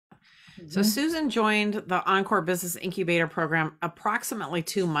So Mhm. Susan joined the Encore Business Incubator program approximately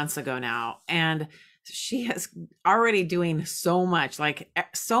 2 months ago now, and she is already doing so much,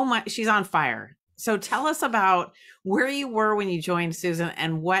 so much. She's on fire. So tell us about where you were when you joined, Susan,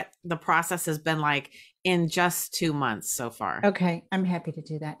 and what the process has been like in just 2 months so far. Okay, I'm happy to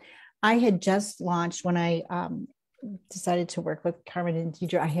do that. I had just launched when I decided to work with Carmen and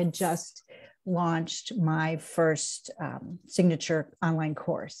Deidre. I had just launched my first signature online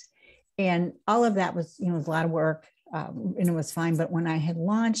course, and all of that was, was a lot of work, and it was fine. But when I had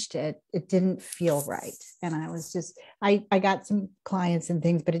launched it, it didn't feel right, and I was just, I got some clients and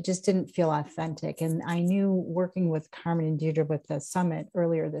things, but it just didn't feel authentic. And I knew working with Carmen and Deidre with the summit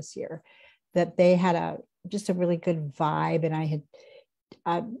earlier this year that they had a just a really good vibe, and I had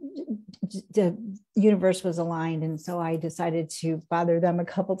uh, the universe was aligned, and so I decided to bother them a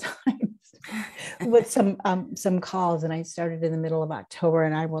couple times with some calls. And I started in the middle of October,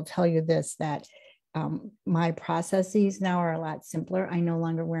 and I will tell you this, that my processes now are a lot simpler. I no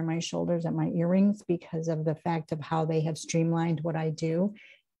longer wear my shoulders at my earrings because of the fact of how they have streamlined what I do.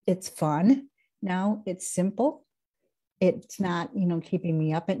 It's fun now. It's simple. It's not, keeping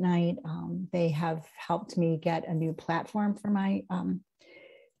me up at night. They have helped me get a new platform for my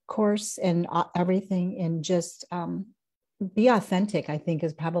course and everything, and just be authentic, I think,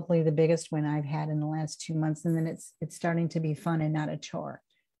 is probably the biggest win I've had in the last 2 months. And then it's starting to be fun and not a chore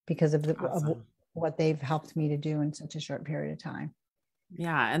because of Awesome. what they've helped me to do in such a short period of time.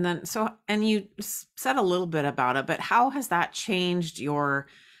 Yeah. And then, and you said a little bit about it, but how has that changed your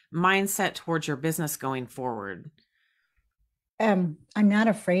mindset towards your business going forward? I'm not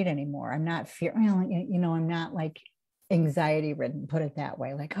afraid anymore. I'm not fear, I'm not like anxiety ridden, put it that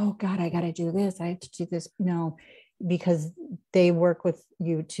way. Like, oh God, I got to do this. I have to do this. No, because they work with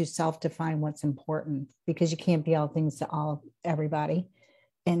you to self-define what's important, because you can't be all things to everybody.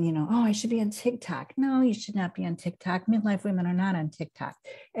 And oh, I should be on TikTok. No, you should not be on TikTok. Midlife women are not on TikTok.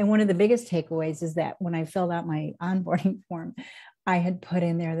 And one of the biggest takeaways is that when I filled out my onboarding form, I had put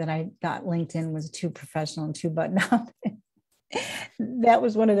in there that I thought LinkedIn was too professional and too button up. That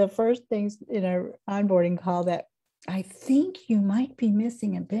was one of the first things in our onboarding call, that I think you might be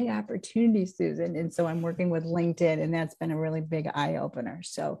missing a big opportunity, Susan. And so I'm working with LinkedIn, and that's been a really big eye opener.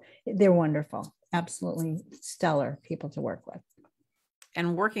 So they're wonderful, absolutely stellar people to work with.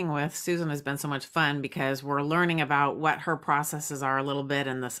 And working with Susan has been so much fun because we're learning about what her processes are a little bit,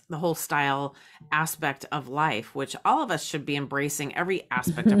 and the whole style aspect of life, which all of us should be embracing every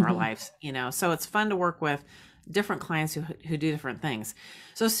aspect of our lives, So it's fun to work with different clients who do different things.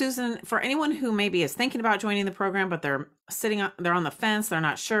 So Susan, for anyone who maybe is thinking about joining the program, but they're on the fence, they're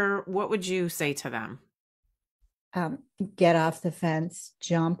not sure, what would you say to them? um, get off the fence,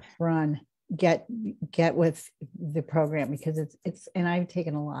 jump, run, get get with the program, because it's and I've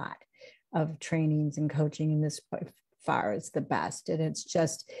taken a lot of trainings and coaching, and this by far is the best. And it's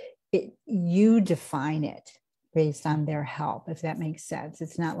just you define it based on their help, if that makes sense.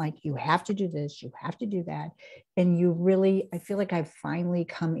 It's not like you have to do this, you have to do that. And you really, I feel like I've finally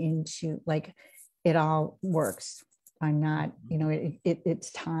come into like it all works. I'm not,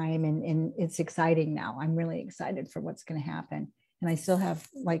 it's time, and it's exciting now. I'm really excited for what's going to happen. And I still have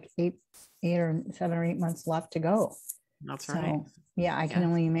like 7 or 8 months left to go. That's right. So yeah, I can Yes.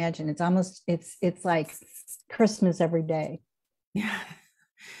 only imagine. It's like Christmas every day. Yeah.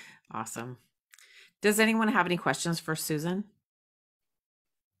 Awesome. Does anyone have any questions for Susan?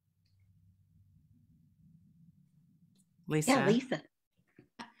 Yeah, Lisa? Lisa,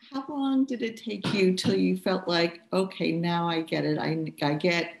 how long did it take you till you felt like, okay, now I get it. I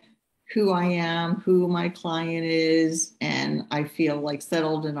get who I am, who my client is, and I feel like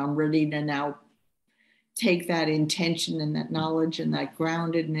settled and I'm ready to now take that intention and that knowledge and that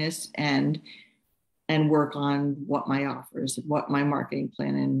groundedness and work on what my offers, what my marketing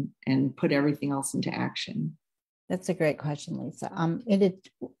plan, and put everything else into action. That's a great question, Lisa.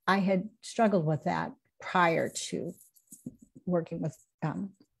 I had struggled with that prior to working with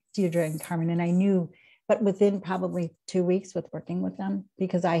Deirdre and Carmen, and I knew, but within probably 2 weeks with working with them,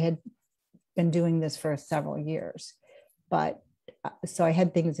 because I had been doing this for several years. But so I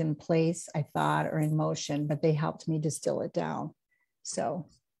had things in place, I thought, or in motion, but they helped me distill it down. So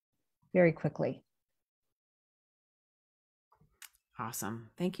very quickly. Awesome.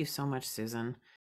 Thank you so much, Susan.